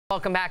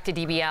Welcome back to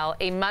DBL.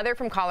 A mother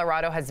from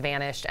Colorado has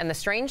vanished, and the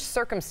strange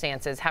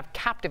circumstances have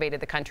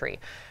captivated the country.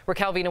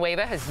 Raquel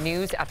Villanueva has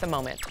news at the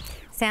moment.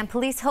 Sam,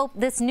 police hope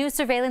this new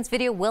surveillance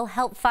video will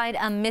help find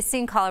a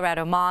missing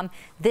Colorado mom.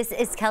 This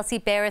is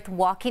Kelsey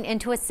walking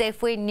into a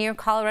Safeway near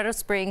Colorado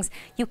Springs.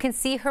 You can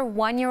see her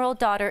one-year-old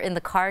daughter in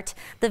the cart.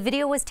 The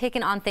video was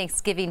taken on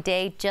Thanksgiving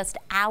Day, just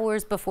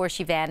hours before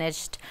she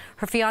vanished.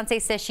 Her fiance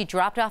says she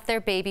dropped off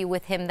their baby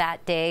with him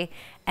that day,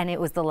 and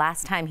it was the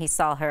last time he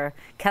saw her.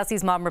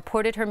 Kelsey's mom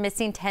reported her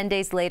missing 10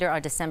 days later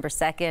on December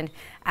 2nd.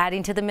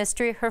 Adding to the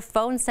mystery, her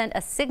phone sent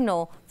a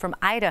signal from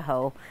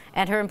Idaho,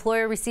 and her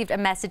employer received a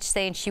message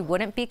saying she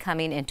wouldn't be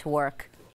coming into work.